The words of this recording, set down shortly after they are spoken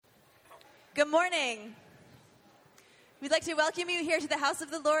Good morning. We'd like to welcome you here to the house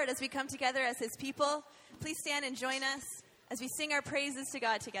of the Lord as we come together as his people. Please stand and join us as we sing our praises to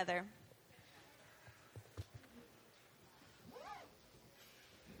God together.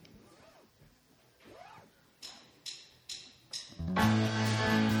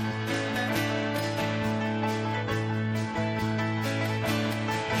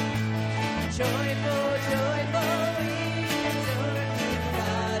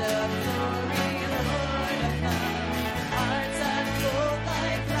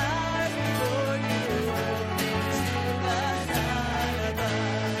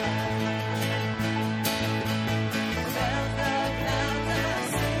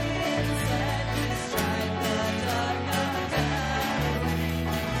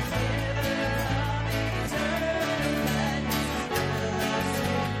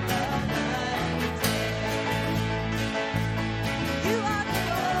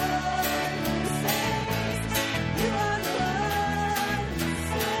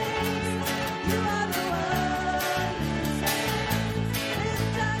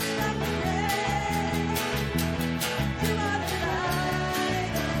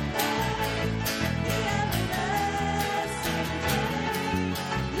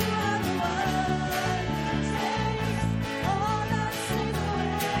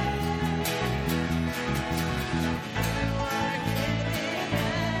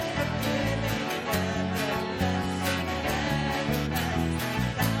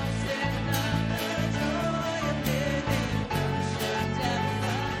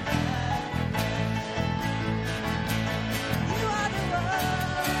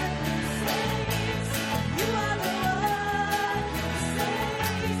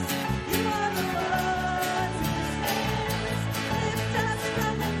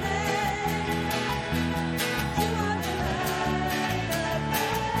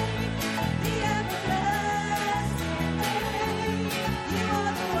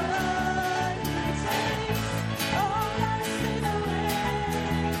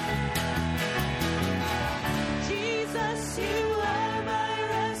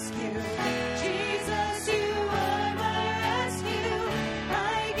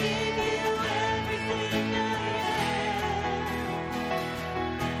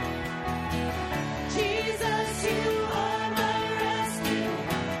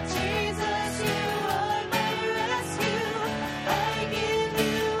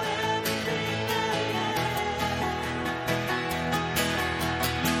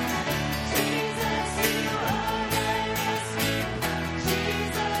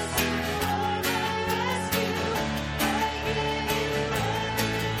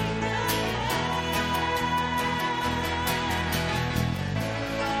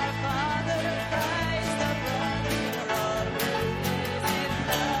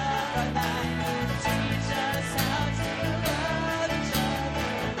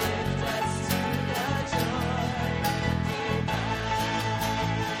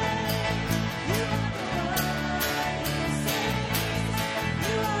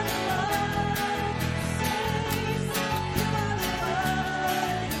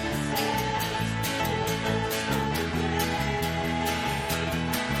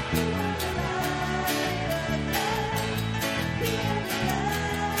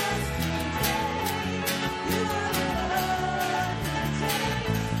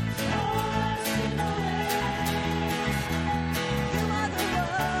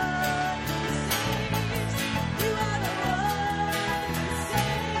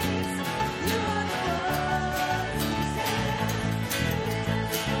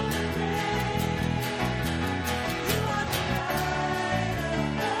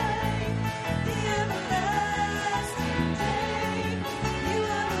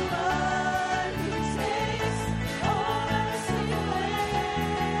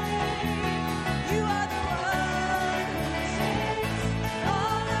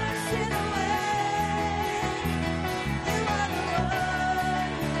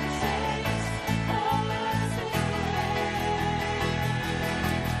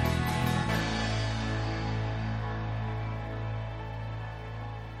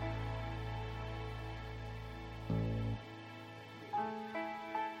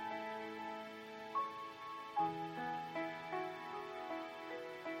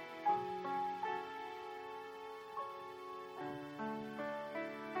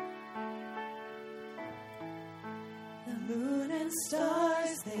 Moon and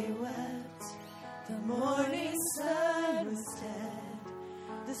stars, they wept. The morning sun was dead.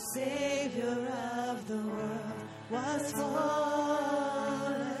 The Savior of the world was fallen.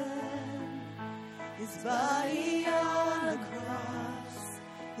 His body on a cross,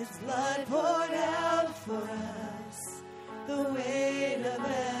 His blood poured out for us, the weight of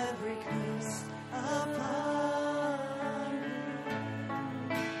every curse upon me.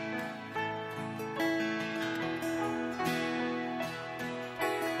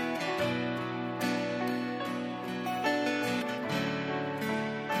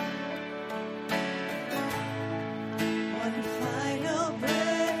 One final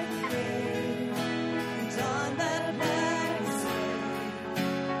breath came, and on that blackness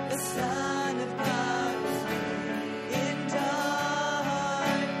the Son of God was laid in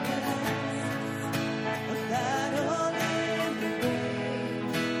darkness. A battle in the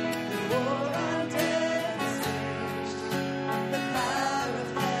grave, the war on death was waged, the power of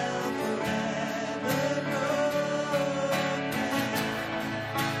hell forever broken.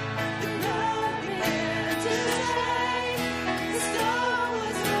 The cloud began to shake, the storm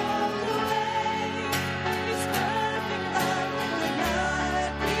was rolled away. His perfect love would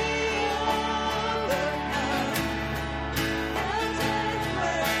not be overcome. Now death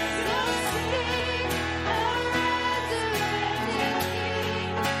was no sting, a resurrected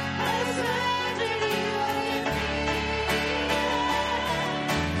King has rendered you his peace.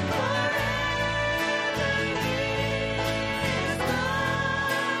 Forever he is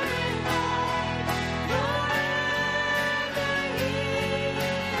glorified. Forever he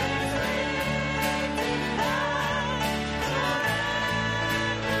is lifted high.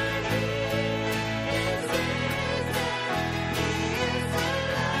 Forever he is risen. He is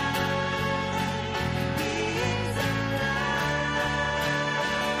alive. He is alive.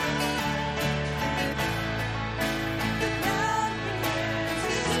 The cloud began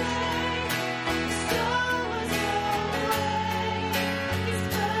to shake, the storm was rolled away. His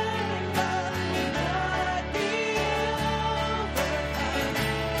perfect love would not be overcome.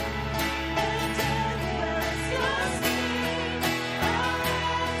 And death was your sting, a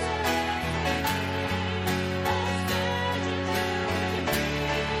resurrected King has rendered you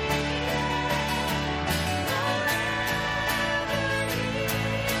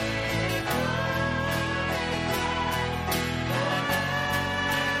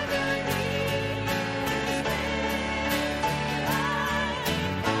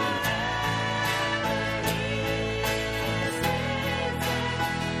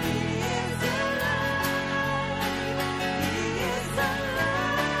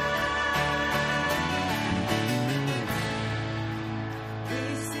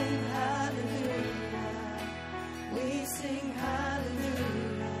we sing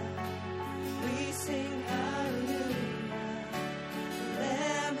hallelujah, we sing hallelujah. The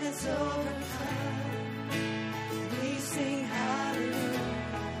Lamb has overcome. We sing hallelujah,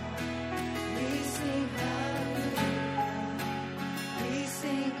 we sing hallelujah, we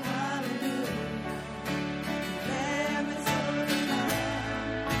sing hallelujah. The Lamb has overcome.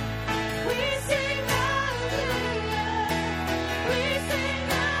 We sing hallelujah, we sing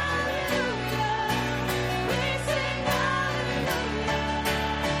hallelujah, we sing hallelujah.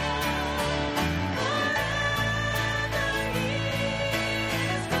 Forever he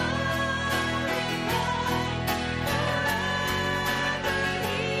is glorified. Forever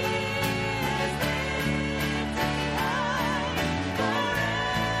he is lifted high.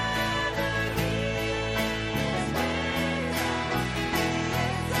 Forever he is risen. He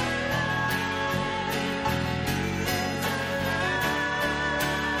is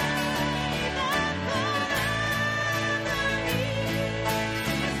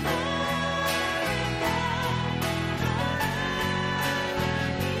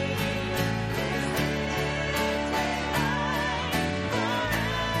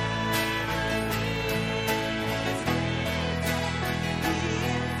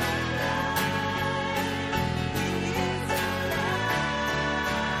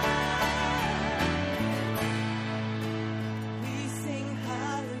We sing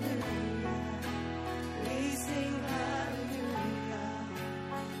hallelujah, we sing hallelujah,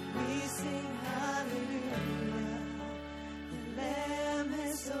 we sing hallelujah. The Lamb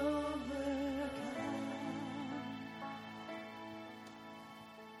has overcome.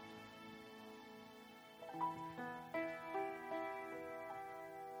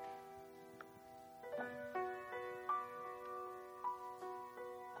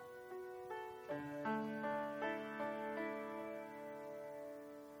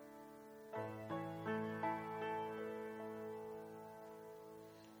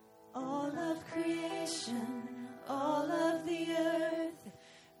 All of creation, all of the earth,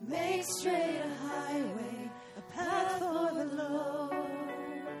 make straight a highway, a path for the Lord.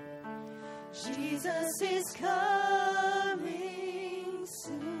 Jesus is coming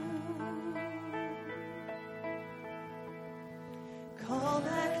soon. Call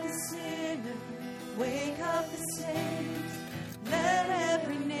back the sinner, wake up the saints. Let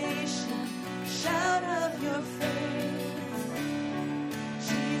every nation shout of your faith.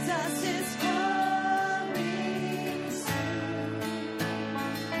 Jesus is coming soon.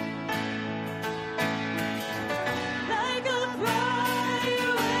 Like a bride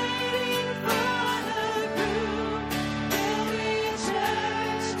waiting for the groom, there'll be a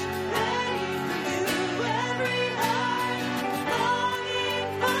church ready for you. Every heart longing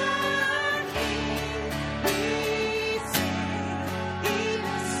for a king. We sing,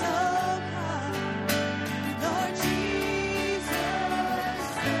 even so come, Lord Jesus.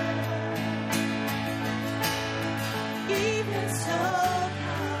 Even so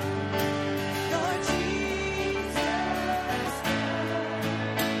come, Lord Jesus.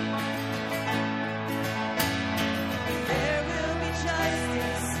 There will be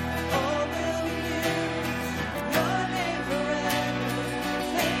justice, all will be new. Your name forever,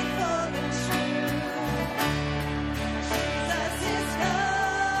 faithful and true. Jesus is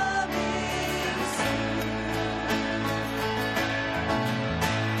coming soon.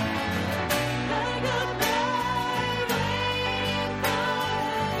 Like a bride waiting for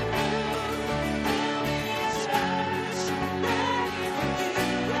a groom, there'll be a church ready for you.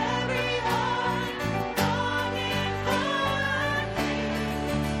 Every heart longing for a king.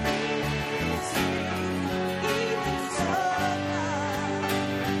 We sing, even so come,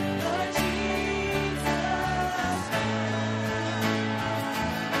 Lord Jesus.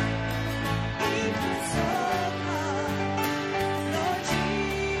 Even so come, Lord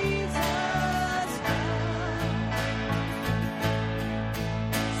Jesus.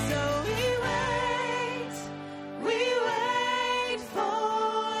 So we wait for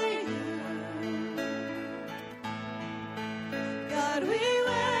you. God, we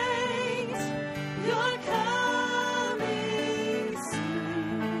wait, you're coming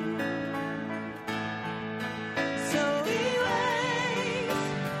soon. So we wait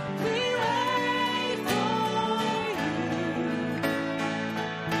for you.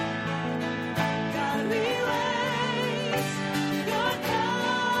 God, we wait, you're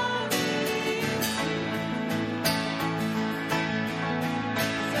coming soon.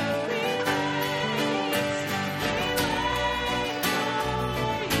 So we wait for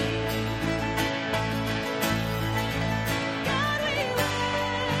you. God, we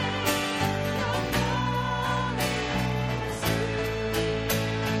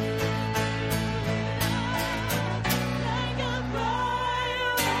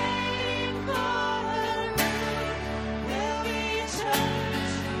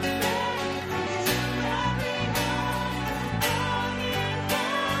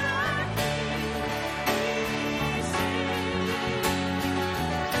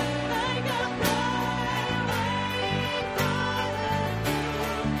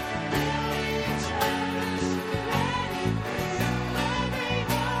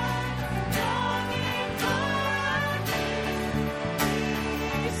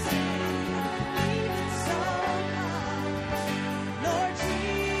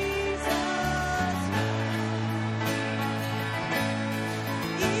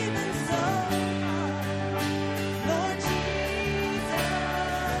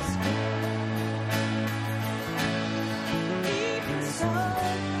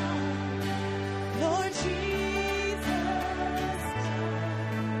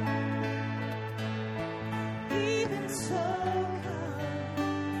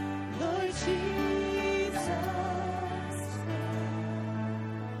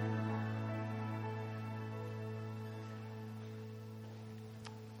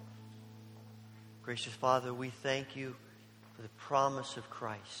Gracious Father, we thank you for the promise of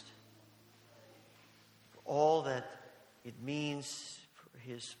Christ, for all that it means for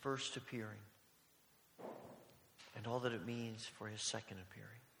his first appearing, and all that it means for his second appearing.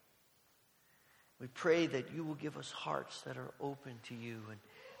 We pray that you will give us hearts that are open to you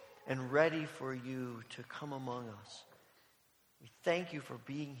and ready for you to come among us. We thank you for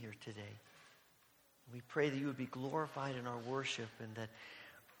being here today. We pray that you would be glorified in our worship and that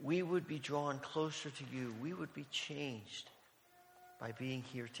we would be drawn closer to you. We would be changed by being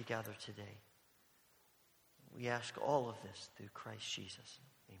here together today. We ask all of this through Christ Jesus.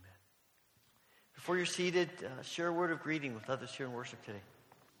 Amen. Before you're seated, share a word of greeting with others here in worship today.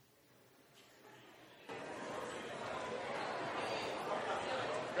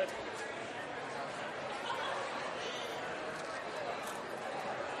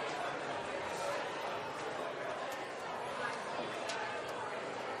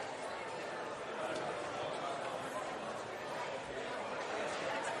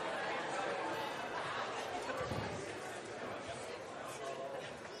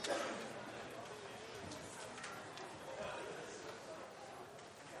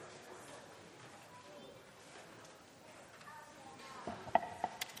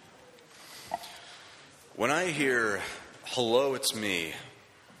 When I hear, "Hello, it's me,"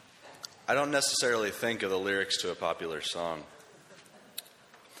 I don't necessarily think of the lyrics to a popular song.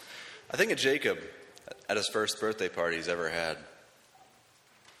 I think of Jacob at his first birthday party he's ever had.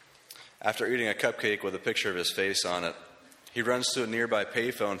 After eating a cupcake with a picture of his face on it, he runs to a nearby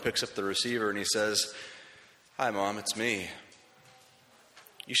payphone, picks up the receiver, and he says, "Hi, Mom, it's me.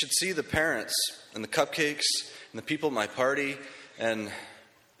 You should see the parents and the cupcakes and the people at my party." And,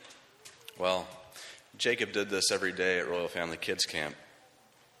 well, Jacob did this every day at Royal Family Kids Camp,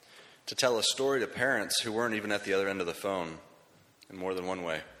 to tell a story to parents who weren't even at the other end of the phone in more than one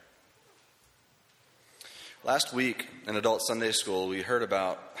way. Last week in Adult Sunday School, we heard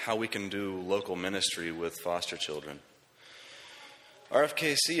about how we can do local ministry with foster children.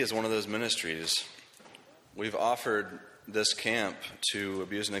 RFKC is one of those ministries. We've offered this camp to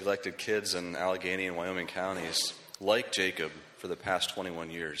abused and neglected kids in Allegheny and Wyoming counties, like Jacob, for the past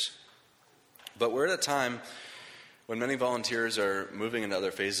 21 years. But we're at a time when many volunteers are moving into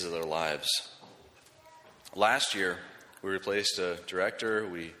other phases of their lives. Last year, we replaced a director,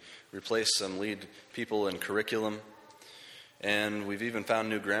 we replaced some lead people in curriculum, and we've even found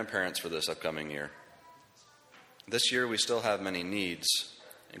new grandparents for this upcoming year. This year, we still have many needs,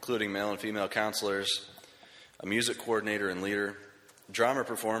 including male and female counselors, a music coordinator and leader, drama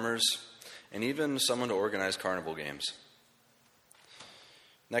performers, and even someone to organize carnival games.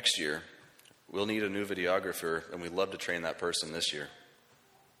 Next year, we'll need a new videographer, and we'd love to train that person this year.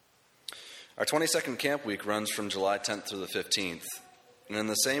 Our 22nd Camp Week runs from July 10th through the 15th. And in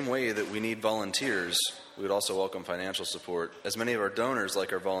the same way that we need volunteers, we would also welcome financial support, as many of our donors,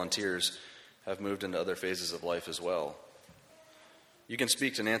 like our volunteers, have moved into other phases of life as well. You can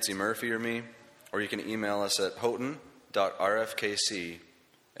speak to Nancy Murphy or me, or you can email us at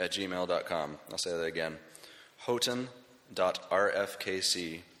houghton.rfkc@gmail.com. I'll say that again,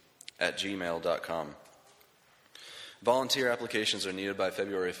 houghton.rfkc@gmail.com. Volunteer applications are needed by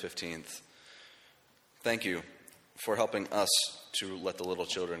February 15th. Thank you for helping us to let the little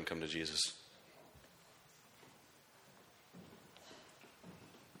children come to Jesus.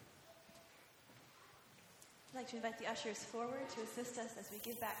 I'd like to invite the ushers forward to assist us as we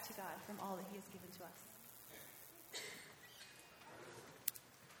give back to God from all that He has given to us.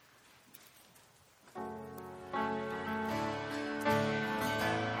 I believe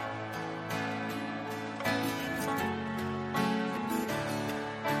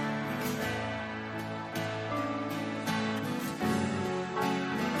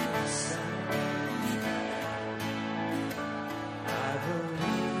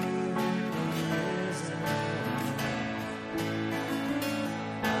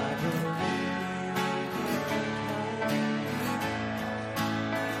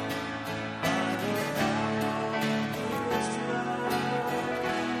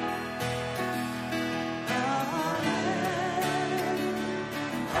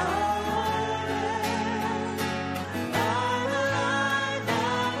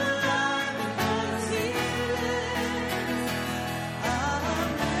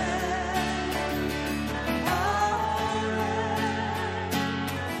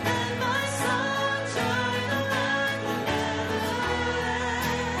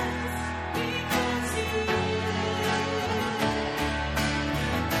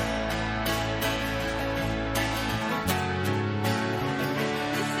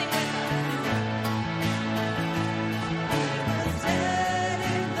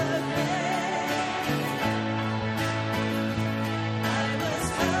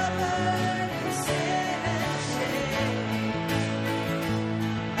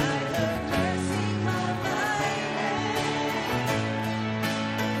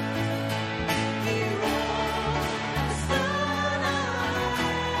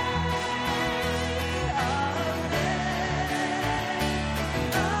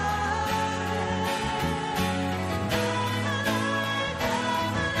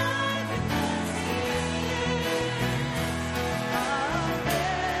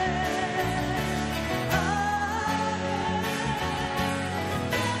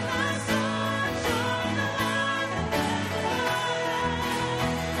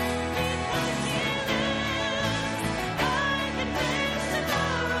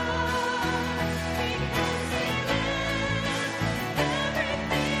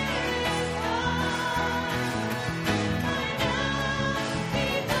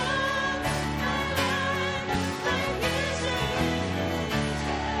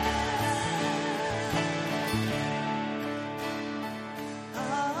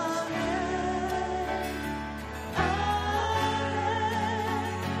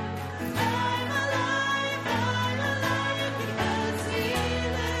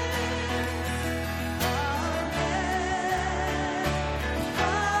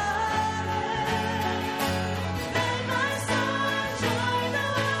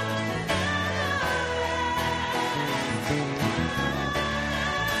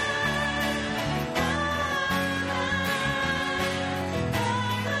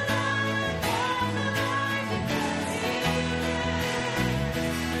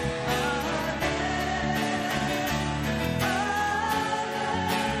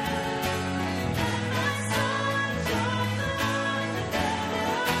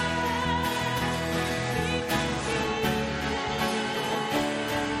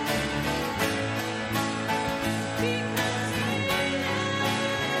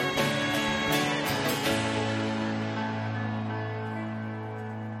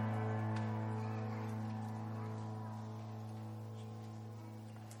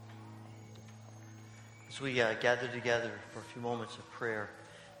As we gather together for a few moments of prayer,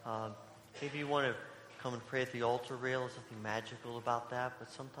 maybe you want to come and pray at the altar rail. There's something magical about that, but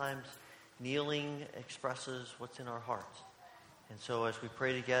sometimes kneeling expresses what's in our hearts. And so as we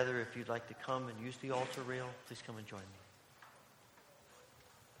pray together, if you'd like to come and use the altar rail, please come and join me.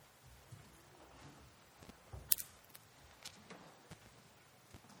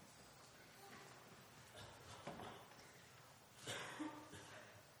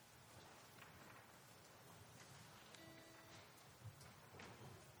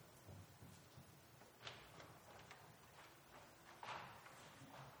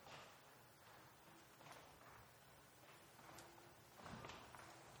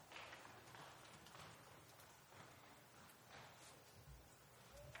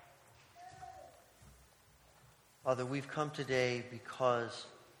 Father, we've come today because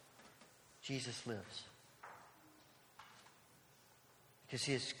Jesus lives. Because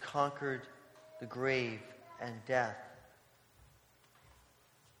he has conquered the grave and death.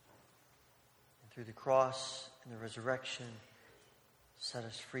 And through the cross and the resurrection, set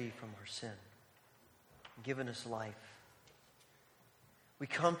us free from our sin. And given us life. We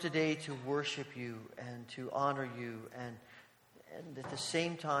come today to worship you and to honor you and at the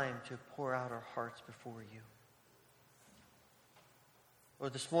same time to pour out our hearts before you.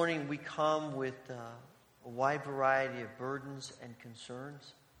 Lord, this morning we come with a wide variety of burdens and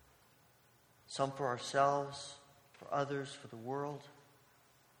concerns. Some for ourselves, for others, for the world.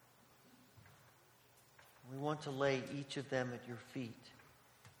 We want to lay each of them at your feet,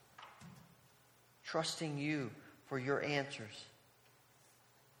 trusting you for your answers,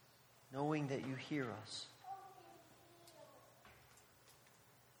 knowing that you hear us.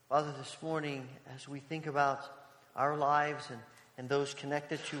 Father, this morning, as we think about our lives and those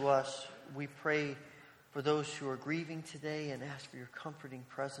connected to us, we pray for those who are grieving today and ask for your comforting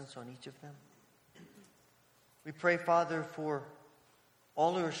presence on each of them. We pray, Father, for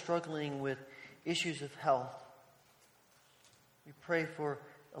all who are struggling with issues of health. We pray for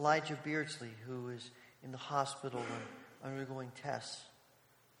Elijah Beardsley, who is in the hospital and undergoing tests.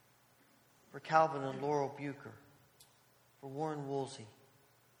 For Calvin and Laurel Bucher. For Warren Woolsey.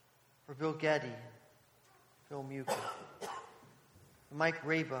 For Bill Getty and Phil Muker. For Mike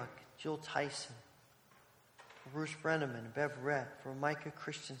Raybuck, Jill Tyson, for Bruce Brenneman and Bev Rett, for Micah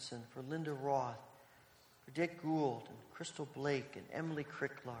Christensen, for Linda Roth, for Dick Gould and Crystal Blake and Emily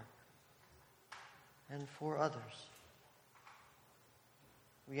Cricklar, and for others.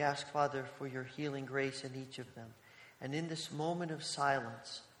 We ask, Father, for your healing grace in each of them. And in this moment of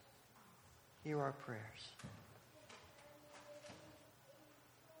silence, hear our prayers.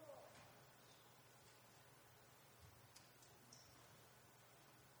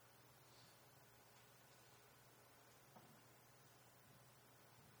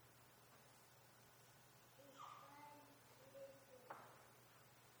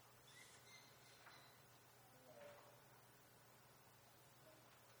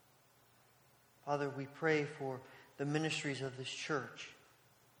 Father, we pray for the ministries of this church.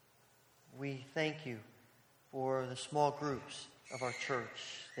 We thank you for the small groups of our church.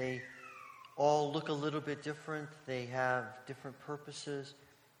 They all look a little bit different. They have different purposes.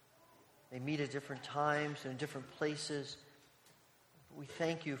 They meet at different times and in different places. We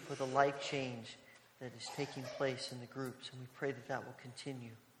thank you for the life change that is taking place in the groups, and we pray that that will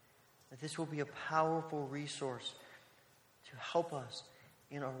continue. That this will be a powerful resource to help us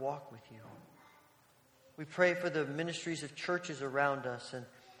in our walk with you. We pray for the ministries of churches around us, and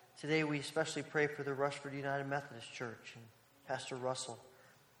today we especially pray for the Rushford United Methodist Church and Pastor Russell.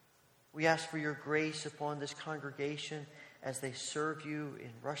 We ask for your grace upon this congregation as they serve you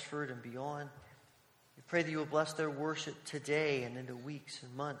in Rushford and beyond. We pray that you will bless their worship today and into weeks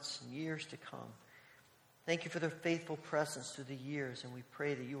and months and years to come. Thank you for their faithful presence through the years, and we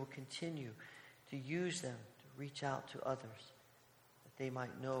pray that you will continue to use them to reach out to others, that they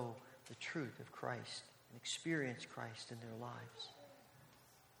might know the truth of Christ and experience Christ in their lives.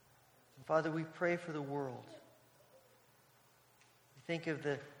 And Father, we pray for the world. We think of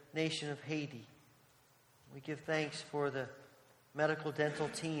the nation of Haiti. We give thanks for the medical dental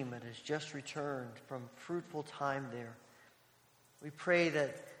team that has just returned from fruitful time there. We pray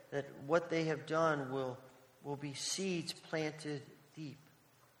that what they have done will be seeds planted deep,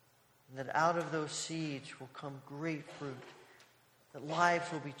 and that out of those seeds will come great fruit. That lives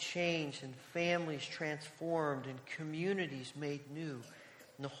will be changed and families transformed and communities made new.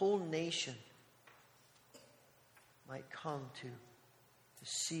 And the whole nation might come to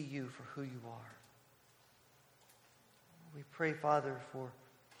see you for who you are. We pray, Father, for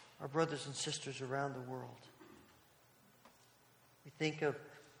our brothers and sisters around the world. We think of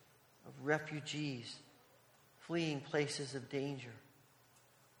refugees fleeing places of danger.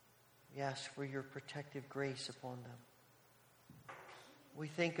 We ask for your protective grace upon them. We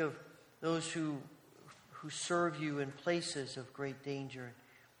think of those who serve you in places of great danger.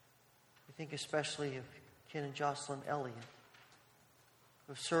 We think especially of Ken and Jocelyn Elliott,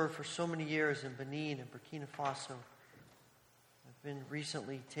 who have served for so many years in Benin and Burkina Faso, have been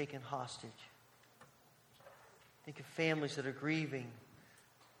recently taken hostage. Think of families that are grieving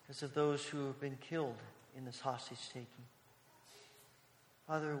because of those who have been killed in this hostage taking.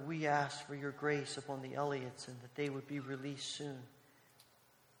 Father, we ask for your grace upon the Elliots and that they would be released soon.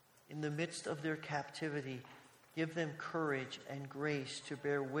 In the midst of their captivity, give them courage and grace to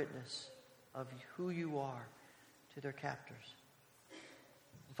bear witness of who you are to their captors.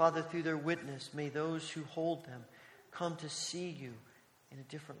 Father, through their witness, may those who hold them come to see you in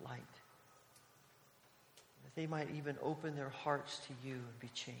a different light. That they might even open their hearts to you and be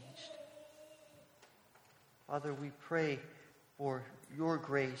changed. Father, we pray for your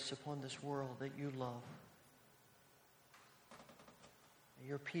grace upon this world that you love. May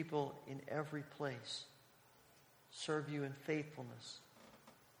your people in every place serve you in faithfulness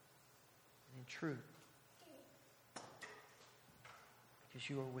and in truth, because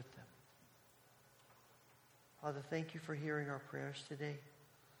you are with them. Father, thank you for hearing our prayers today.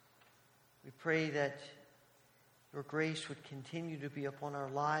 We pray that your grace would continue to be upon our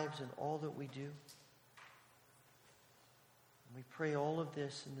lives and all that we do. And we pray all of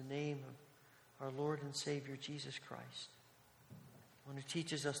this in the name of our Lord and Savior, Jesus Christ, one who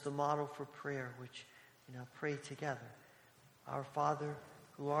teaches us the model for prayer, which we now pray together. Our Father,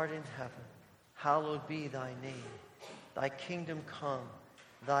 who art in heaven, hallowed be thy name. Thy kingdom come,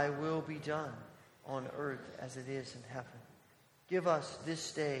 thy will be done on earth as it is in heaven. Give us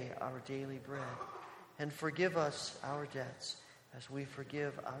this day our daily bread, and forgive us our debts as we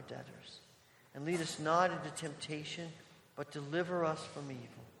forgive our debtors. And lead us not into temptation, but deliver us from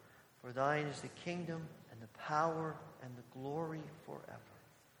evil. For thine is the kingdom and the power and the glory forever.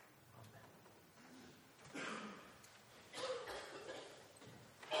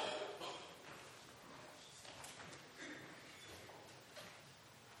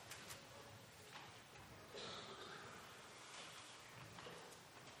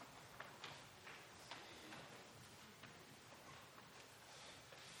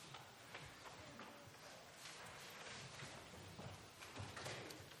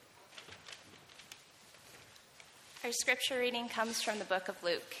 Our scripture reading comes from the book of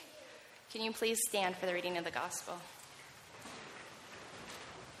Luke. Can you please stand for the reading of the gospel?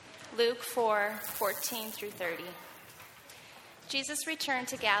 Luke 4:14 through 30. Jesus returned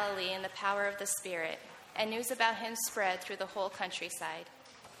to Galilee in the power of the Spirit, and news about him spread through the whole countryside.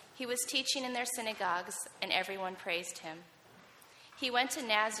 He was teaching in their synagogues, and everyone praised him. He went to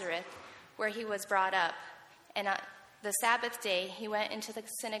Nazareth, where he was brought up, and on the Sabbath day he went into the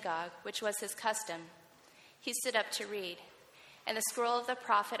synagogue, which was his custom. He stood up to read, and the scroll of the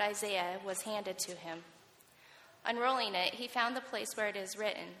prophet Isaiah was handed to him. Unrolling it, he found the place where it is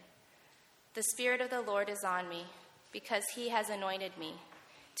written, "The Spirit of the Lord is on me, because he has anointed me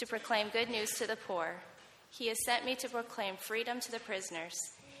to proclaim good news to the poor. He has sent me to proclaim freedom to the prisoners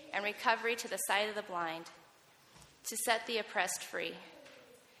and recovery to the sight of the blind, to set the oppressed free,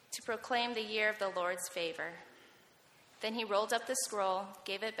 to proclaim the year of the Lord's favor." Then he rolled up the scroll,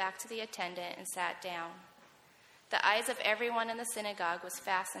 gave it back to the attendant, and sat down. The eyes of everyone in the synagogue was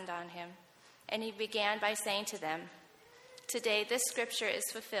fastened on him, and he began by saying to them, "Today this scripture is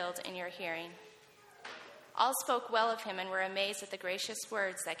fulfilled in your hearing." All spoke well of him and were amazed at the gracious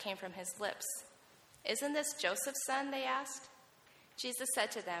words that came from his lips. "Isn't this Joseph's son?" they asked. Jesus said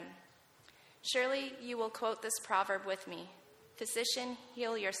to them, "Surely you will quote this proverb with me, 'Physician,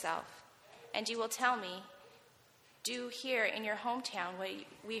 heal yourself.' And you will tell me, 'Do here in your hometown what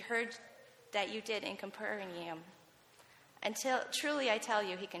we heard that you did in Capernaum.' Truly I tell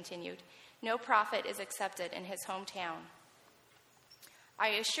you," he continued, "no prophet is accepted in his hometown. I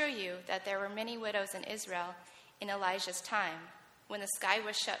assure you that there were many widows in Israel in Elijah's time, when the sky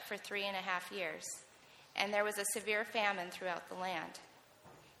was shut for 3.5 years, and there was a severe famine throughout the land.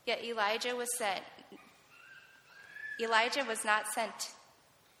 Yet Elijah was not sent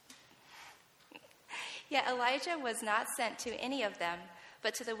to any of them,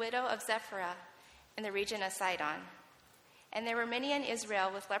 but to the widow of Zarephath in the region of Sidon. And there were many in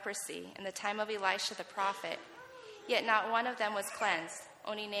Israel with leprosy in the time of Elisha the prophet, yet not one of them was cleansed,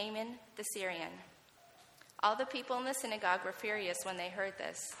 only Naaman the Syrian." All the people in the synagogue were furious when they heard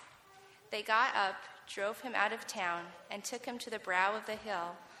this. They got up, drove him out of town, and took him to the brow of the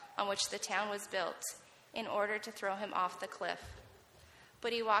hill on which the town was built, in order to throw him off the cliff.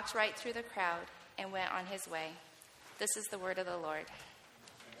 But he walked right through the crowd and went on his way. This is the word of the Lord.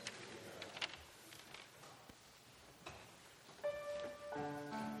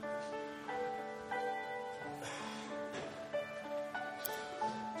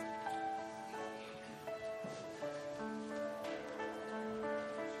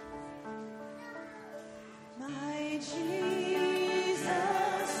 My Jesus,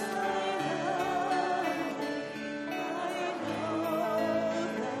 I love thee. I know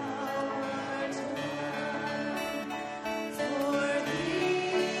thou art mine. For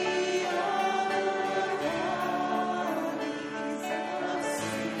thee all the valleys of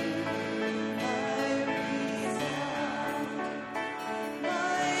sin I resound.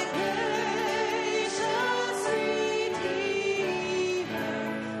 My gracious Redeemer,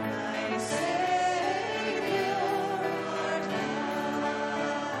 my Savior art thou.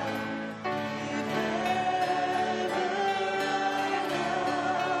 If ever I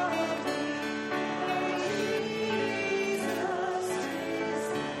loved thee, Jesus, 'tis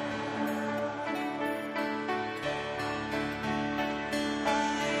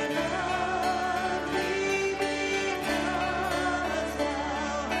I love thee because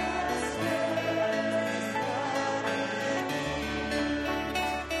thou hast first loved me,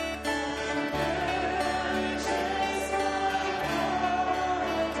 and purchased my pardon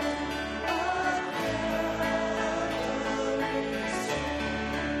on Calvary's tree.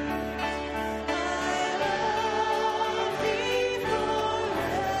 I love thee for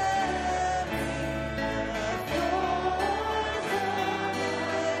every thorns on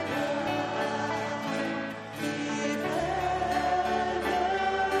thy brow. If ever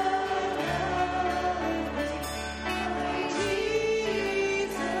my Jesus,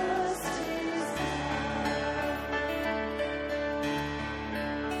 'tis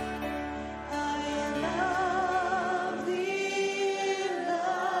I love thee in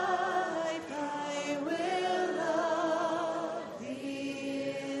life, I will love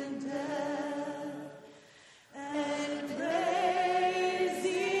thee in death, and praise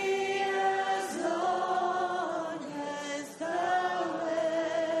thee as long as thou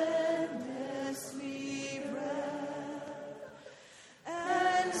lendest me breath,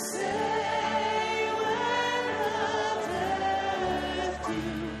 and say when the death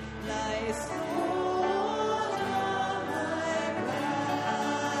dew lies cold on my brow,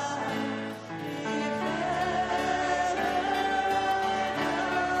 if ever I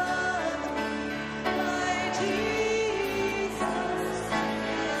love thee, my Jesus,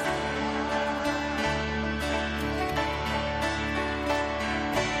 'tis mansions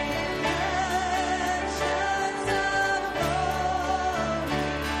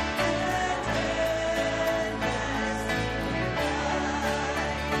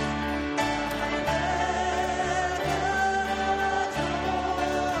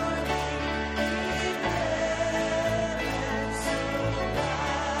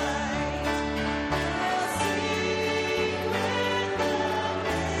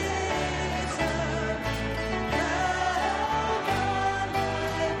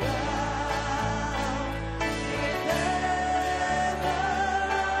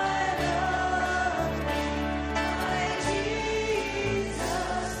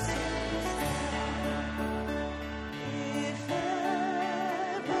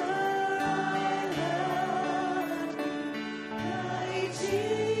of glory and endless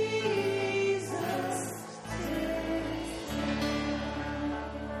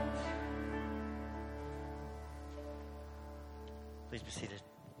Please be seated.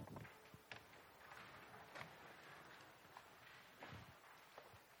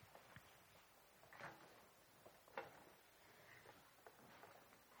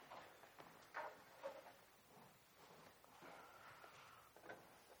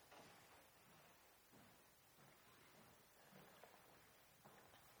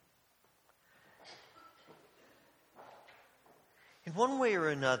 In one way or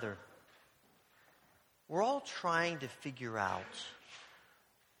another, we're all trying to figure out,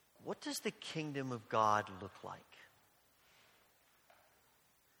 what does the kingdom of God look like?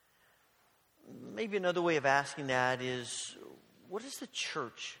 Maybe another way of asking that is, what is the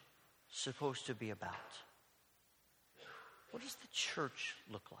church supposed to be about? What does the church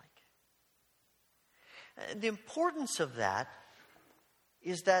look like? And the importance of that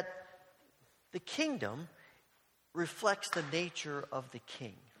is that the kingdom reflects the nature of the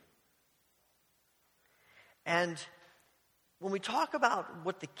king. And when we talk about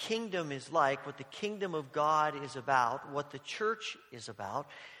what the kingdom is like, what the kingdom of God is about, what the church is about,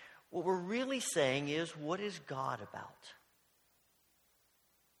 what we're really saying is, what is God about?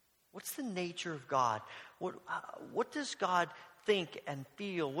 What What's the nature of God? What does God think and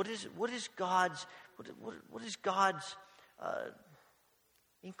feel? What is God's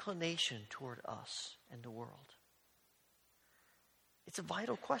inclination toward us and the world? It's a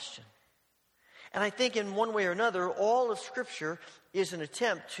vital question. And I think in one way or another, all of Scripture is an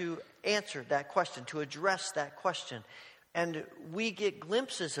attempt to answer that question, to address that question. And we get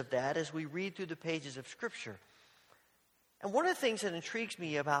glimpses of that as we read through the pages of Scripture. And one of the things that intrigues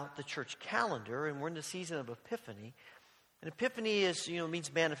me about the church calendar, and we're in the season of Epiphany, and Epiphany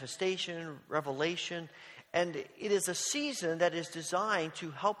means manifestation, revelation, and it is a season that is designed to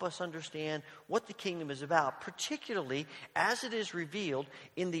help us understand what the kingdom is about, particularly as it is revealed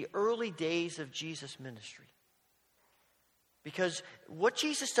in the early days of Jesus' ministry. Because what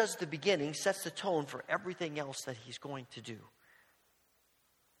Jesus does at the beginning sets the tone for everything else that he's going to do.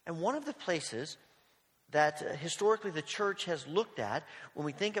 And one of the places that historically the church has looked at when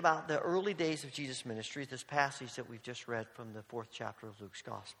we think about the early days of Jesus' ministry is this passage that we've just read from the 4th chapter of Luke's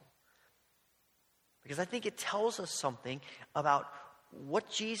Gospel. Because I think it tells us something about what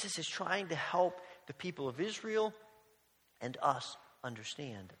Jesus is trying to help the people of Israel and us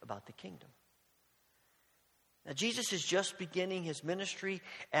understand about the kingdom. Now, Jesus is just beginning his ministry,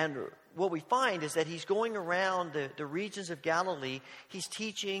 and what we find is that he's going around the regions of Galilee. He's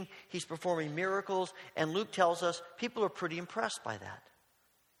teaching, he's performing miracles, and Luke tells us people are pretty impressed by that.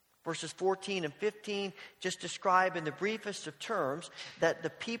 Verses 14 and 15 just describe in the briefest of terms that the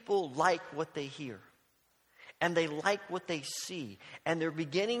people like what they hear. And they like what they see. And they're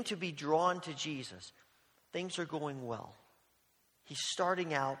beginning to be drawn to Jesus. Things are going well. He's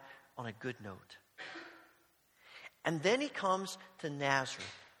starting out on a good note. And then he comes to Nazareth.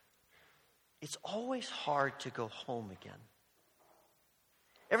 It's always hard to go home again.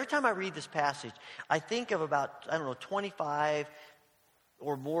 Every time I read this passage, I think of about, 25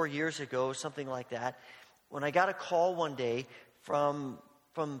 or more years ago, something like that, when I got a call one day from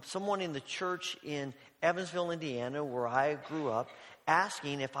someone in the church in Evansville, Indiana, where I grew up,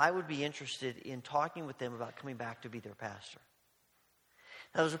 asking if I would be interested in talking with them about coming back to be their pastor.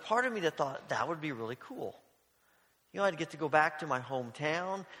 Now, there was a part of me that thought that would be really cool. I'd get to go back to my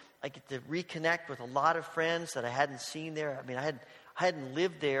hometown. I get to reconnect with a lot of friends that I hadn't seen there. I mean, I hadn't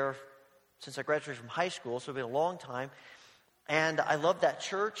lived there since I graduated from high school, so it's been a long time. And I loved that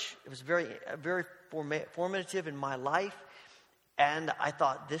church. It was very formative in my life. And I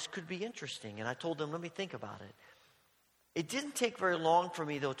thought, this could be interesting. And I told them, let me think about it. It didn't take very long for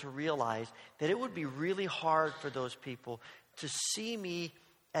me, though, to realize that it would be really hard for those people to see me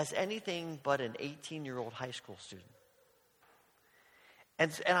as anything but an 18-year-old high school student.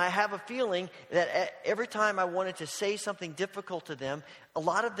 And I have a feeling that every time I wanted to say something difficult to them, a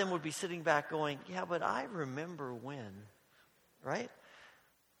lot of them would be sitting back going, yeah, but I remember when, right?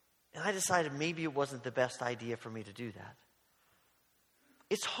 And I decided maybe it wasn't the best idea for me to do that.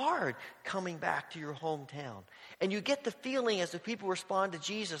 It's hard coming back to your hometown. And you get the feeling as the people respond to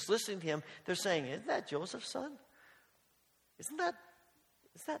Jesus, listening to him, they're saying, isn't that Joseph's son? Isn't that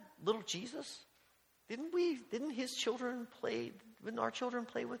little Jesus? Didn't our children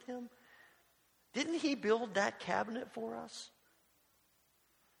play with him? Didn't he build that cabinet for us?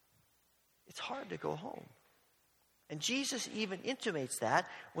 It's hard to go home. And Jesus even intimates that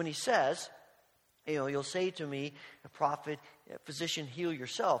when he says, you'll say to me, a prophet, a physician, heal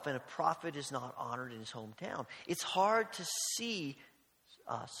yourself. And a prophet is not honored in his hometown. It's hard to see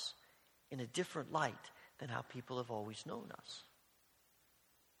us in a different light than how people have always known us.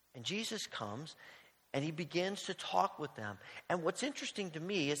 And Jesus comes and he begins to talk with them. And what's interesting to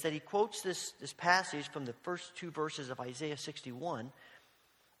me is that he quotes this passage from the first 2 verses of Isaiah 61.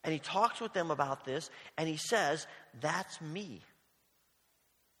 And he talks with them about this. And he says, that's me.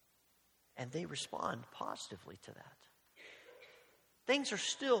 And they respond positively to that. Things are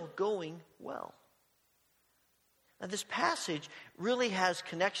still going well. Now, this passage really has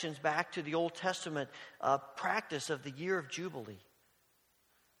connections back to the Old Testament practice of the year of Jubilee.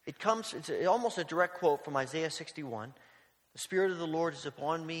 It's almost a direct quote from Isaiah 61. The Spirit of the Lord is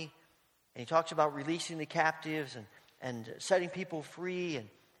upon me. And he talks about releasing the captives and setting people free and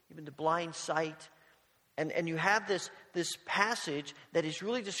even the blind sight. And you have this passage that is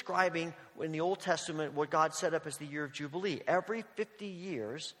really describing in the Old Testament what God set up as the year of Jubilee. Every 50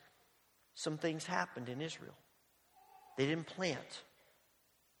 years, some things happened in Israel. They didn't plant.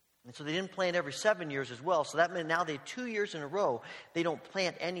 And so they didn't plant every 7 years as well. So that meant now they had 2 years in a row, they don't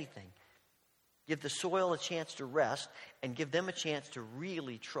plant anything. Give the soil a chance to rest and give them a chance to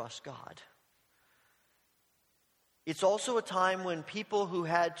really trust God. It's also a time when people who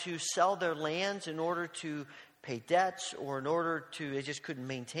had to sell their lands in order to pay debts or in order to, they just couldn't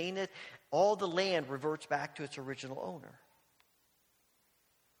maintain it, all the land reverts back to its original owner.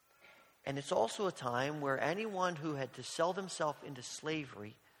 And it's also a time where anyone who had to sell themselves into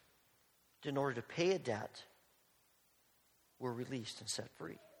slavery in order to pay a debt were released and set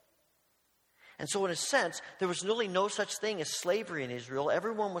free. And so in a sense, there was really no such thing as slavery in Israel.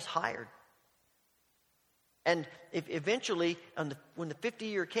 Everyone was hired. And eventually, when the 50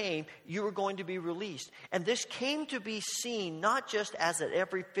 year came, you were going to be released. And this came to be seen not just as an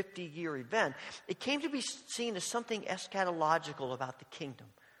every 50-year event. It came to be seen as something eschatological about the kingdom,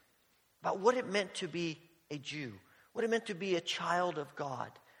 about what it meant to be a Jew, what it meant to be a child of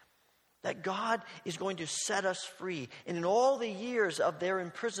God. That God is going to set us free. And in all the years of their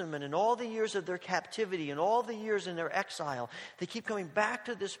imprisonment, and all the years of their captivity, and all the years in their exile, they keep coming back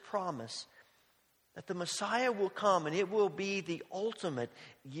to this promise that the Messiah will come and it will be the ultimate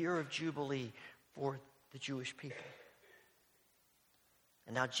year of Jubilee for the Jewish people.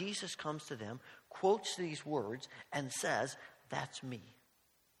 And now Jesus comes to them, quotes these words, and says, "That's me.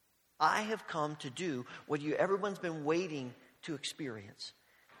 I have come to do what everyone's been waiting to experience."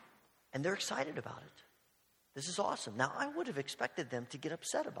 And they're excited about it. This is awesome. Now, I would have expected them to get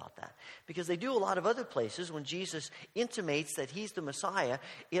upset about that, because they do a lot of other places. When Jesus intimates that he's the Messiah,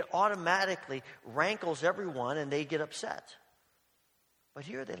 it automatically rankles everyone and they get upset. But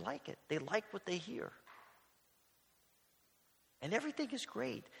here they like it. They like what they hear. And everything is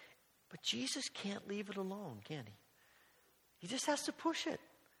great. But Jesus can't leave it alone, can he? He just has to push it.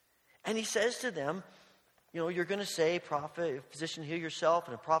 And he says to them, you're going to say, prophet, physician, heal yourself,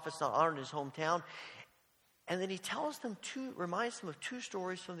 and a prophet's not honored in his hometown. And then he reminds them of two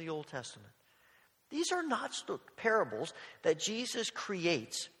stories from the Old Testament. These are not parables that Jesus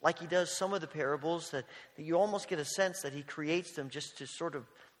creates, like he does some of the parables that you almost get a sense that he creates them just to sort of,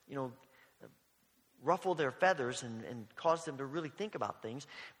 ruffle their feathers and cause them to really think about things.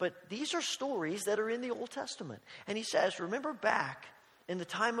 But these are stories that are in the Old Testament. And he says, remember back in the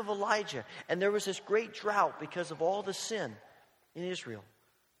time of Elijah, and there was this great drought because of all the sin in Israel.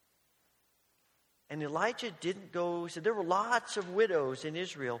 And Elijah didn't go. He said there were lots of widows in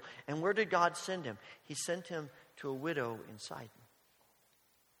Israel. And where did God send him? He sent him to a widow in Sidon.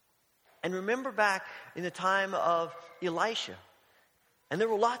 And remember back in the time of Elisha. And there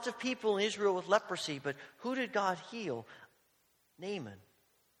were lots of people in Israel with leprosy. But who did God heal? Naaman,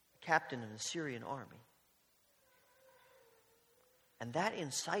 the captain of the Syrian army. And that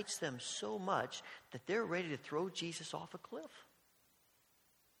incites them so much that they're ready to throw Jesus off a cliff.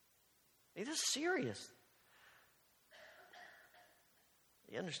 This is serious.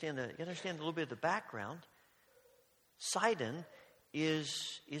 You understand a little bit of the background. Sidon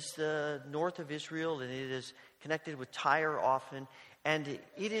is the north of Israel, and it is connected with Tyre often. And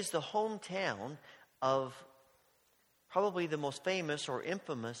it is the hometown of probably the most famous or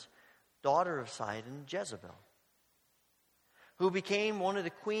infamous daughter of Sidon, Jezebel, who became one of the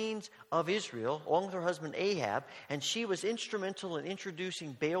queens of Israel, along with her husband Ahab, and she was instrumental in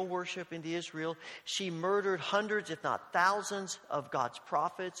introducing Baal worship into Israel. She murdered hundreds, if not thousands, of God's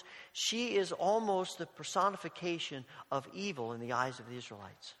prophets. She is almost the personification of evil in the eyes of the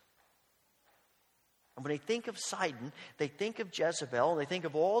Israelites. And when they think of Sidon, they think of Jezebel, and they think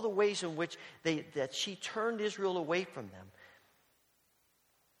of all the ways in which that she turned Israel away from them.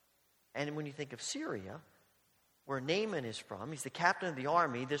 And when you think of Syria, where Naaman is from, he's the captain of the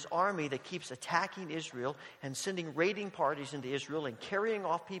army, this army that keeps attacking Israel and sending raiding parties into Israel and carrying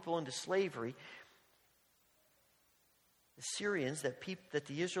off people into slavery. The Syrians that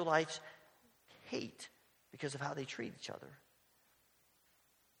the Israelites hate because of how they treat each other.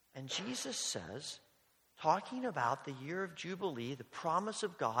 And Jesus says, talking about the year of Jubilee, the promise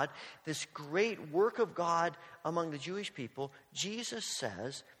of God, this great work of God among the Jewish people, Jesus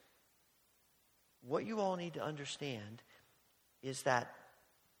says, what you all need to understand is that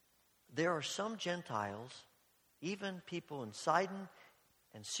there are some Gentiles, even people in Sidon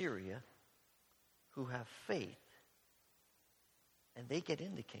and Syria, who have faith, and they get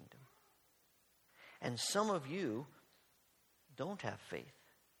in the kingdom. And some of you don't have faith,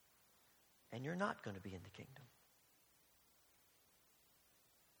 and you're not going to be in the kingdom.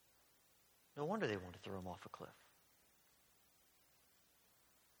 No wonder they want to throw him off a cliff.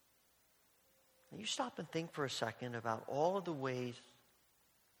 Now you stop and think for a second about all of the ways.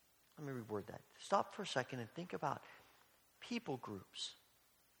 Let me reword that. Stop for a second and think about people groups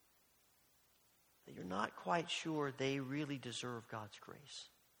that you're not quite sure they really deserve God's grace.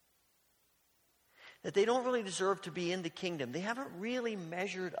 That they don't really deserve to be in the kingdom. They haven't really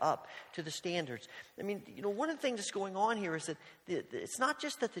measured up to the standards. I mean, one of the things that's going on here is that it's not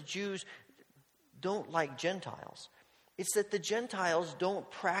just that the Jews don't like Gentiles. It's that the Gentiles don't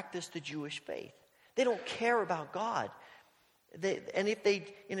practice the Jewish faith. They don't care about God.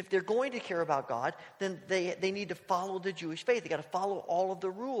 If they're going to care about God, then they need to follow the Jewish faith. They got to follow all of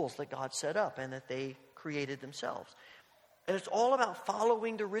the rules that God set up and that they created themselves. And it's all about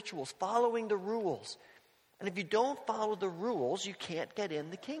following the rituals, following the rules. And if you don't follow the rules, you can't get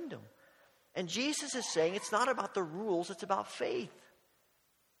in the kingdom. And Jesus is saying it's not about the rules, it's about faith.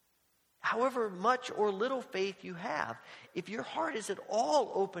 However much or little faith you have, if your heart is at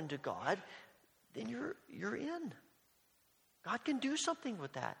all open to God, then you're in. God can do something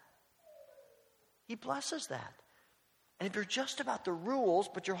with that. He blesses that. And if you're just about the rules,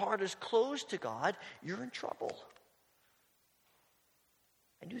 but your heart is closed to God, you're in trouble.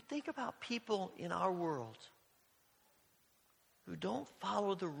 And you think about people in our world who don't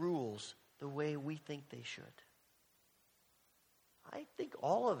follow the rules the way we think they should. I think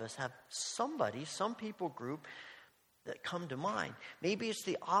all of us have somebody, some people group that come to mind. Maybe it's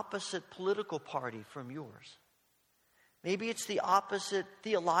the opposite political party from yours. Maybe it's the opposite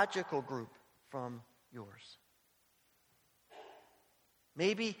theological group from yours.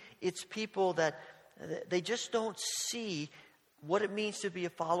 Maybe it's people that they just don't see what it means to be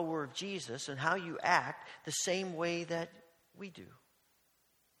a follower of Jesus and how you act the same way that we do.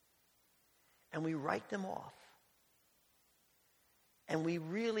 And we write them off. And we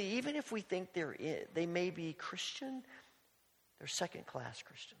really, even if we think they may be Christian, they're second-class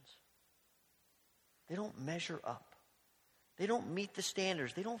Christians. They don't measure up. They don't meet the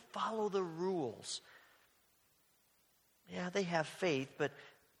standards. They don't follow the rules. Yeah, they have faith, but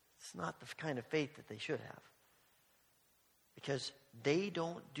it's not the kind of faith that they should have. Because they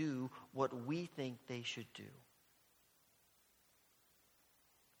don't do what we think they should do.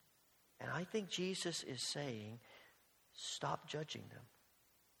 And I think Jesus is saying, stop judging them.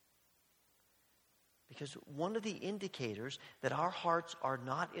 Because one of the indicators that our hearts are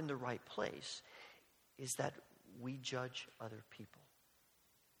not in the right place is that we judge other people.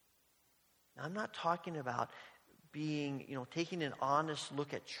 Now, I'm not talking about taking an honest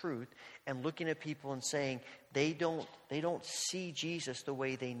look at truth and looking at people and saying they don't see Jesus the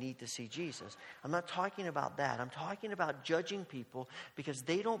way they need to see Jesus. I'm not talking about that. I'm talking about judging people because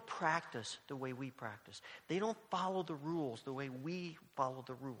they don't practice the way we practice. They don't follow the rules the way we follow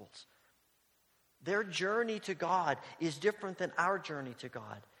the rules. Their journey to God is different than our journey to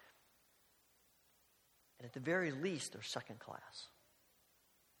God. And at the very least, they're second class.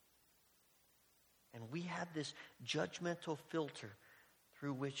 And we have this judgmental filter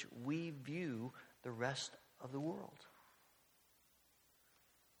through which we view the rest of the world.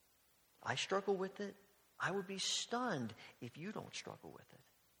 I struggle with it. I would be stunned if you don't struggle with it.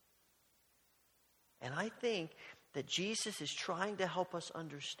 And I think that Jesus is trying to help us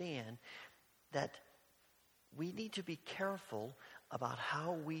understand that we need to be careful about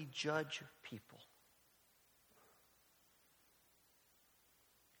how we judge people.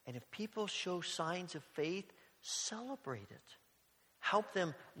 And if people show signs of faith, celebrate it. Help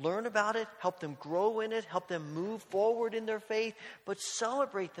them learn about it, help them grow in it, help them move forward in their faith, but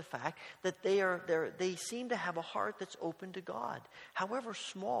celebrate the fact that they seem to have a heart that's open to God, however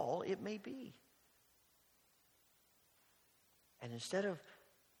small it may be. And instead of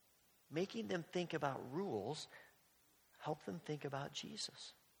making them think about rules, help them think about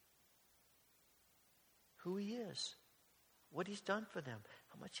Jesus. Who he is, what he's done for them,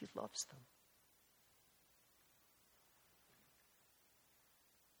 how much he loves them.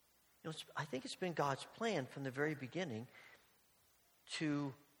 I think it's been God's plan from the very beginning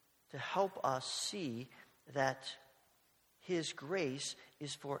to help us see that his grace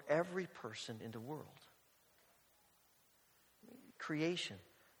is for every person in the world. Creation.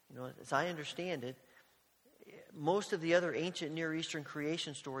 As I understand it, most of the other ancient Near Eastern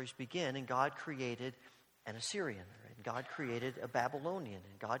creation stories begin, and God created an Assyrian, and God created a Babylonian,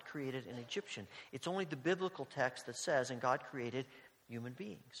 and God created an Egyptian. It's only the biblical text that says, and God created human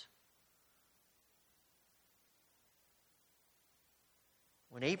beings.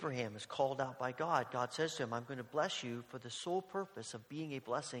 When Abraham is called out by God, God says to him, I'm going to bless you for the sole purpose of being a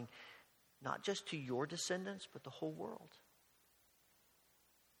blessing, not just to your descendants, but the whole world.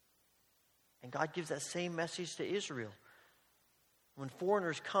 And God gives that same message to Israel. When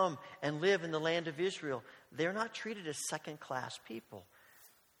foreigners come and live in the land of Israel, they're not treated as second-class people.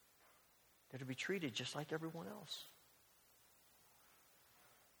 They're to be treated just like everyone else.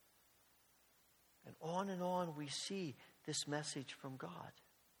 And on we see this message from God.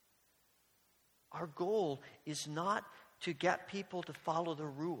 Our goal is not to get people to follow the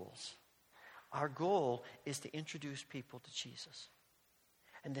rules. Our goal is to introduce people to Jesus.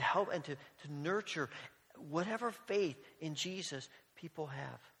 and to help and to nurture whatever faith in Jesus people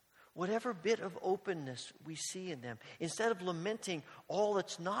have. Whatever bit of openness we see in them. Instead of lamenting all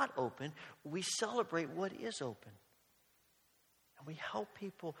that's not open, we celebrate what is open. And we help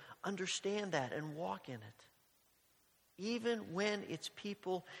people understand that and walk in it. Even when it's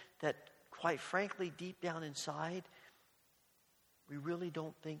people that, quite frankly, deep down inside, we really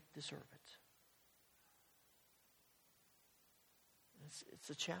don't think deserve it. It's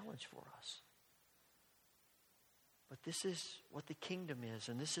a challenge for us. But this is what the kingdom is,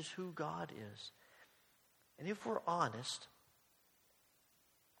 and this is who God is. And if we're honest,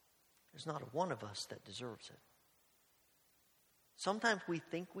 there's not a one of us that deserves it. Sometimes we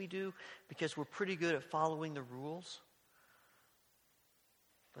think we do because we're pretty good at following the rules.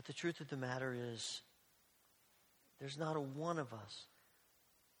 But the truth of the matter is, there's not a one of us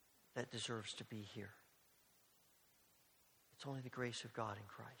that deserves to be here. It's only the grace of God in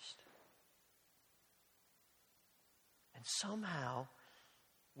Christ. And somehow,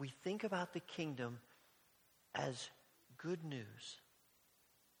 we think about the kingdom as good news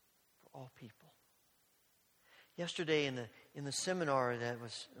for all people. Yesterday in the seminar, it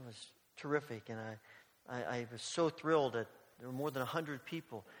was terrific, and I was so thrilled that there were more than 100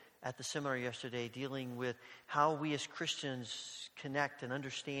 people at the seminar yesterday dealing with how we as Christians connect and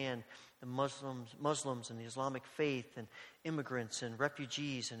understand the Muslims and the Islamic faith and immigrants and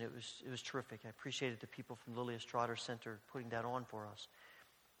refugees, and it was terrific. I appreciated the people from Lilia Strader Center putting that on for us.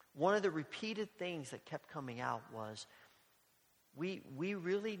 One of the repeated things that kept coming out was we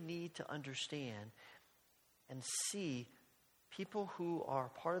really need to understand and see people who are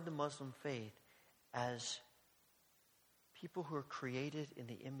part of the Muslim faith as people who are created in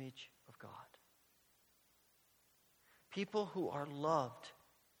the image of God. People who are loved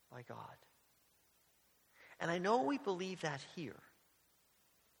by God. And I know we believe that here,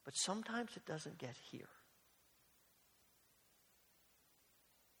 but sometimes it doesn't get here.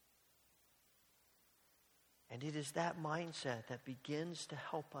 And it is that mindset that begins to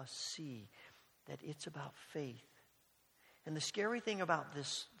help us see that it's about faith. And the scary thing about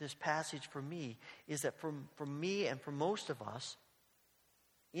this passage for me is that for me and for most of us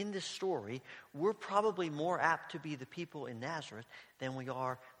in this story, we're probably more apt to be the people in Nazareth than we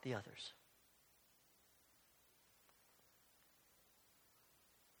are the others.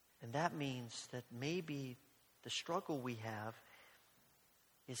 And that means that maybe the struggle we have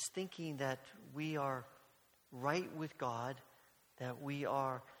is thinking that we are right with God, that we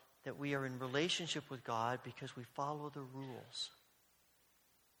are in relationship with God because we follow the rules,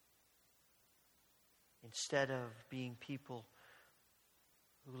 instead of being people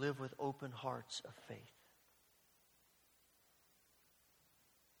who live with open hearts of faith.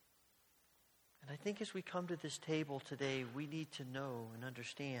 And I think as we come to this table today, we need to know and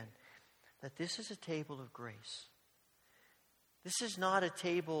understand that this is a table of grace. This is not a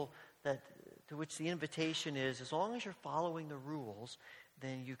table to which the invitation is, as long as you're following the rules,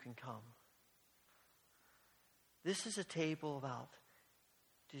 then you can come. This is a table about,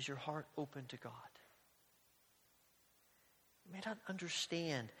 is your heart open to God? You may not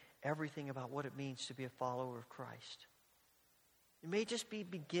understand everything about what it means to be a follower of Christ. You may just be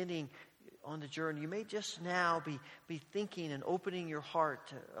beginning on the journey. You may just now be thinking and opening your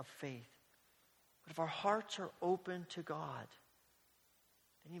heart of faith. But if our hearts are open to God,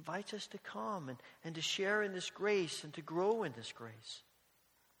 then He invites us to come and to share in this grace and to grow in this grace.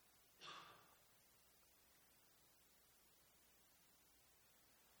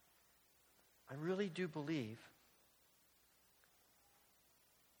 I really do believe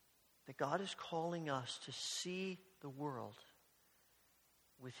that God is calling us to see the world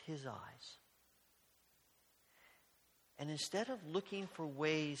with His eyes. And instead of looking for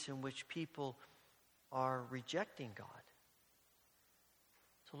ways in which people are rejecting God,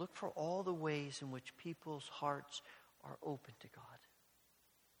 to look for all the ways in which people's hearts are open to God.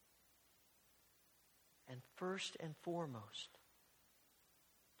 And first and foremost,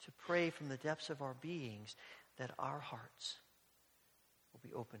 to pray from the depths of our beings that our hearts will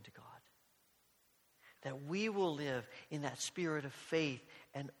be open to God. That we will live in that spirit of faith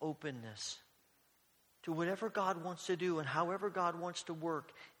and openness to whatever God wants to do and however God wants to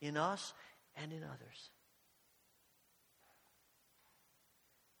work in us and in others.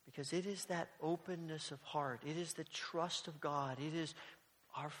 Because it is that openness of heart, it is the trust of God, it is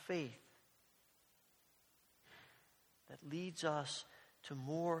our faith that leads us to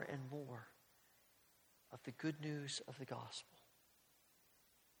more and more of the good news of the gospel.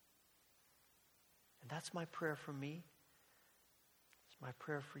 And that's my prayer for me. It's my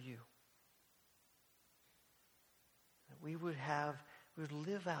prayer for you. That we would have we would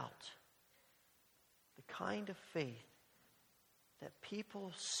live out the kind of faith that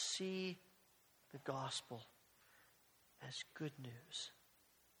people see the gospel as good news,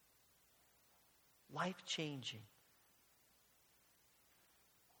 life-changing,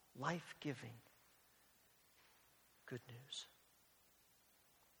 life-giving good news.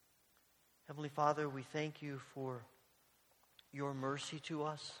 Heavenly Father, we thank you for your mercy to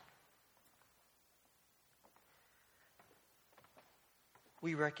us.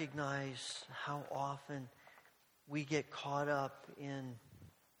 We recognize how often we get caught up in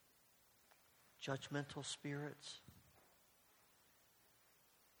judgmental spirits,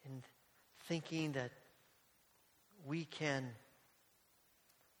 in thinking that we can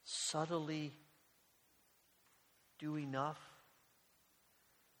subtly do enough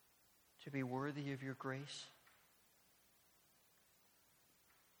to be worthy of your grace.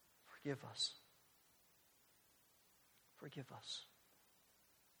 Forgive us. Forgive us.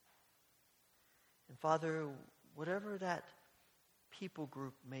 And Father, whatever that people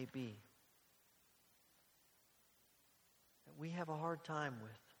group may be that we have a hard time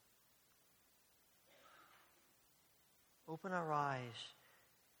with, open our eyes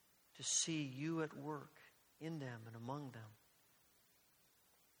to see you at work in them and among them.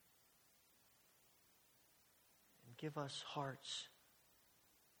 And give us hearts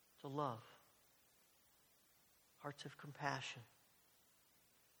to love, hearts of compassion,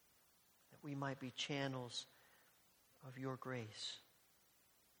 that we might be channels of your grace.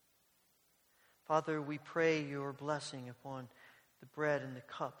 Father, we pray your blessing upon the bread and the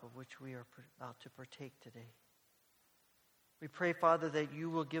cup of which we are about to partake today. We pray, Father, that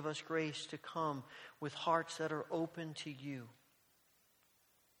you will give us grace to come with hearts that are open to you,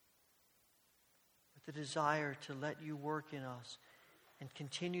 with the desire to let you work in us and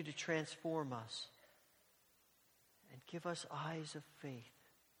continue to transform us, and give us eyes of faith,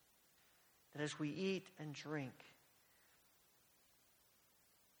 that as we eat and drink,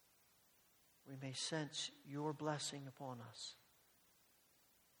 we may sense your blessing upon us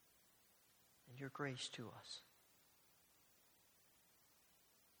and your grace to us.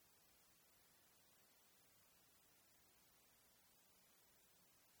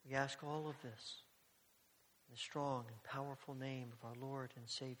 We ask all of this in the strong and powerful name of our Lord and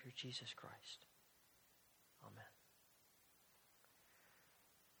Savior, Jesus Christ. Amen.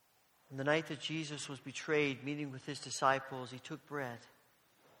 On the night that Jesus was betrayed, meeting with his disciples, he took bread.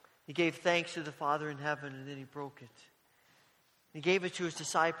 He gave thanks to the Father in heaven, and then he broke it. He gave it to his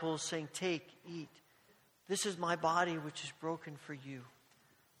disciples, saying, "Take, eat. This is my body, which is broken for you.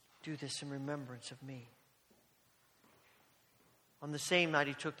 Do this in remembrance of me." On the same night,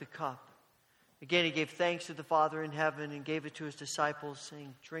 he took the cup. Again, he gave thanks to the Father in heaven and gave it to his disciples,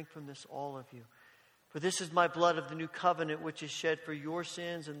 saying, "Drink from this, all of you. For this is my blood of the new covenant, which is shed for your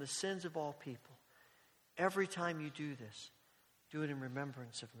sins and the sins of all people. Every time you do this, do it in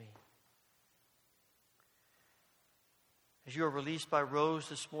remembrance of me." As you are released by Rose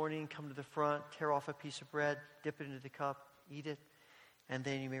this morning, come to the front, tear off a piece of bread, dip it into the cup, eat it, and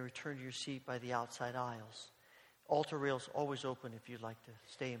then you may return to your seat by the outside aisles. Altar rail's always open if you'd like to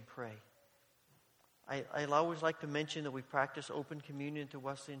stay and pray. I always like to mention that we practice open communion at the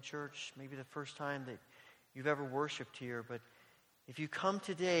Wesleyan Church, maybe the first time that you've ever worshiped here. But if you come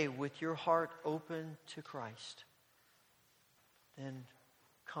today with your heart open to Christ, then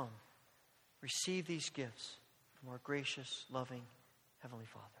come. Receive these gifts from our gracious, loving Heavenly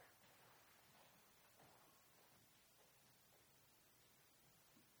Father.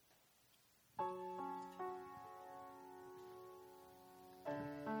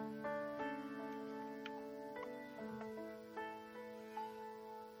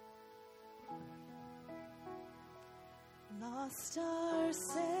 Lost are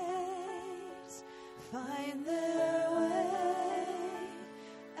saved, find their way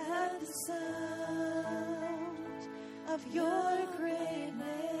at the sound of your great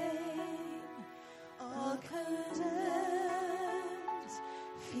name. All condemned,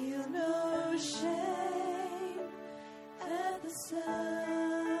 feel no shame at the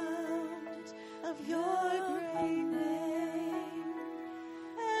sound of your great name.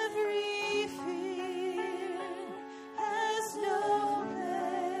 Every fear has no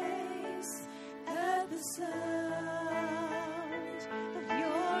place at the sound of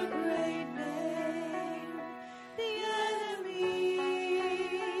your great name. The enemy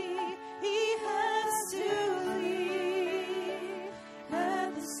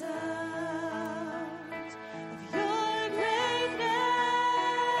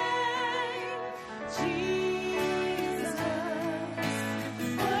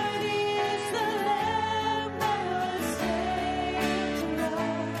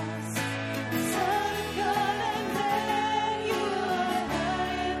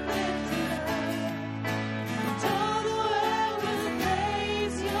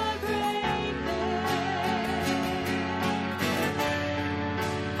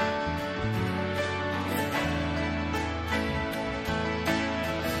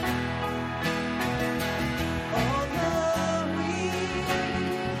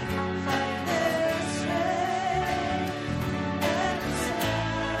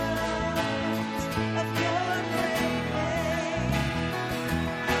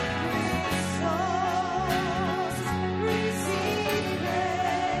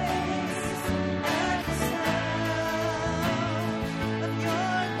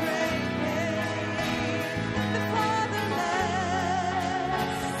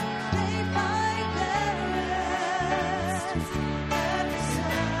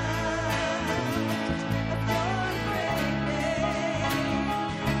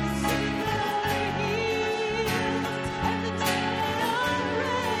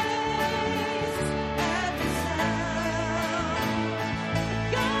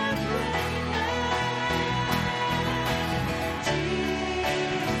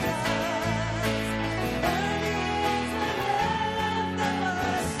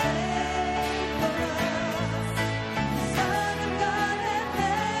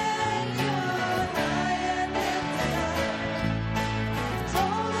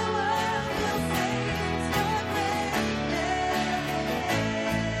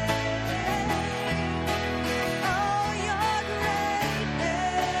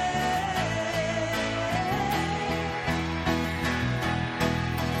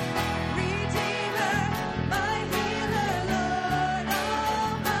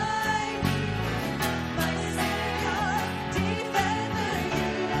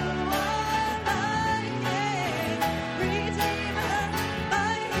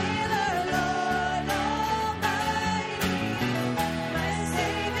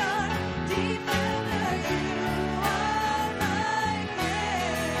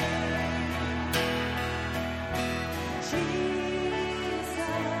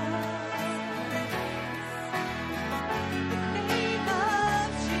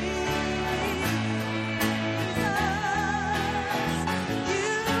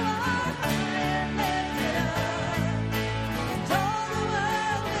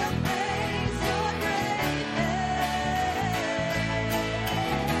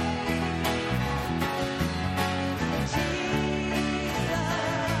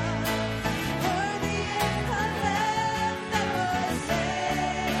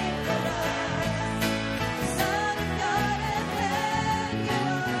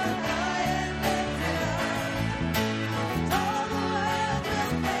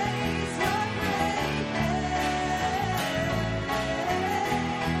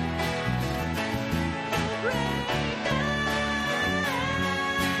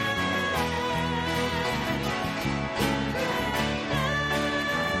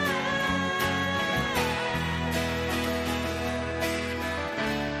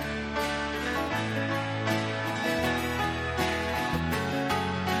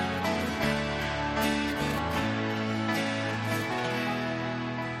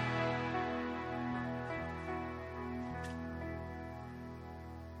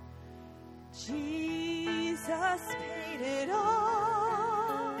Jesus paid it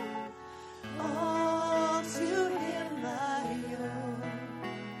all to him I owe.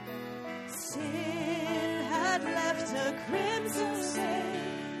 Sin had left a crimson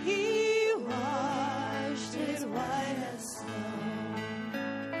stain, he washed it white as snow.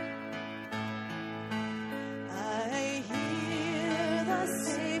 I hear the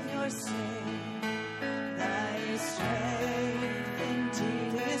Savior say, thy strength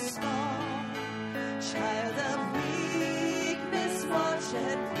indeed is small. Child of weakness, watch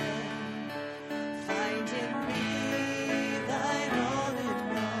and pray. Find in me thine all in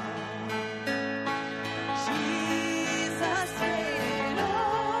all. Jesus paid it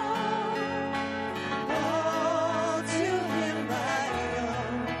all to him I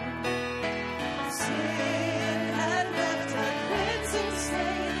owe. Sin had left a crimson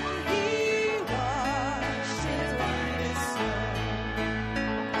stain, he washed it white as snow.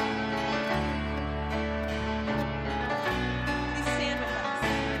 Please stand with us.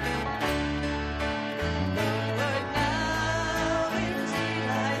 Lord, now indeed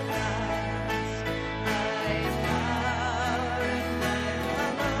I rise, thy power and thine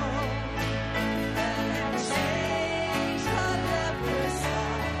alone, and change the leper's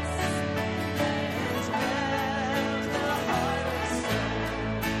eyes, and melt the heart of stone.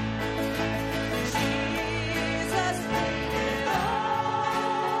 Jesus paid it all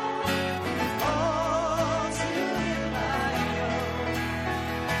to him I owe.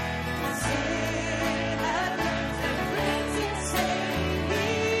 Sin had left a crimson stain, he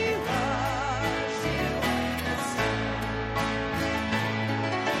washed it white as snow.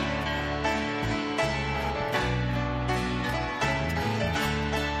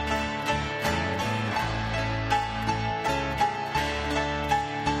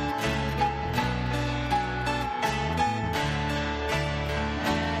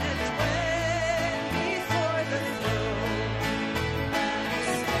 And when before the throne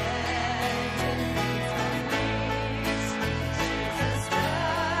stand and meet on knees, Jesus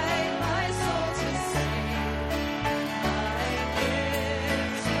died my soul to save. My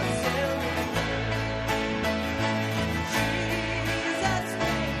gifts would still remain. Jesus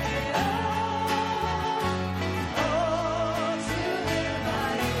paid it all to him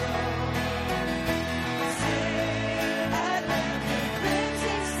I owe. Sin had left a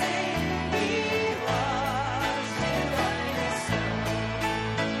crimson stain, he washed it white as snow.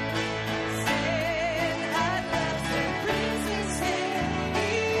 Sin had left a crimson stain,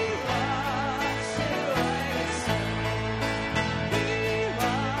 he washed it white as snow. He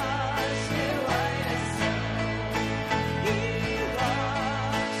washed it white as snow. He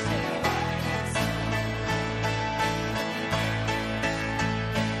washed it white as snow.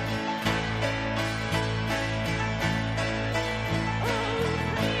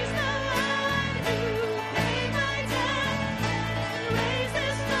 Praise the one who paid my debt and raised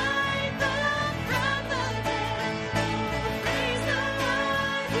this life up from the dead. Praise the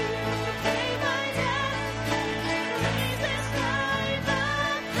one who paid my debt and raised this life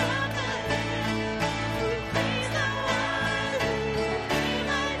up from the dead. Praise the one who paid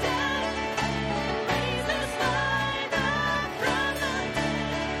my debt and raised this life up from the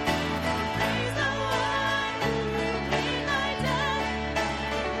dead. Praise the one who paid my debt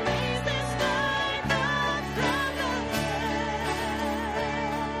and raised this life up from the dead.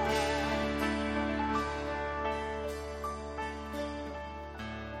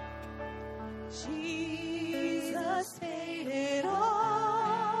 Jesus paid it all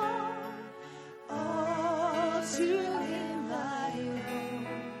to him I owe.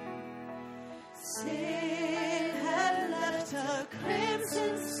 Sin had left a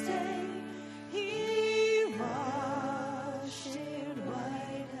crimson stain, he washed it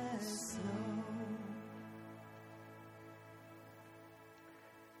white as snow.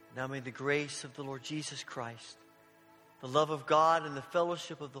 Now may the grace of the Lord Jesus Christ, the love of God, and the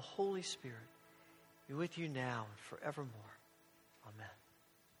fellowship of the Holy Spirit be with you now and forevermore. Amen.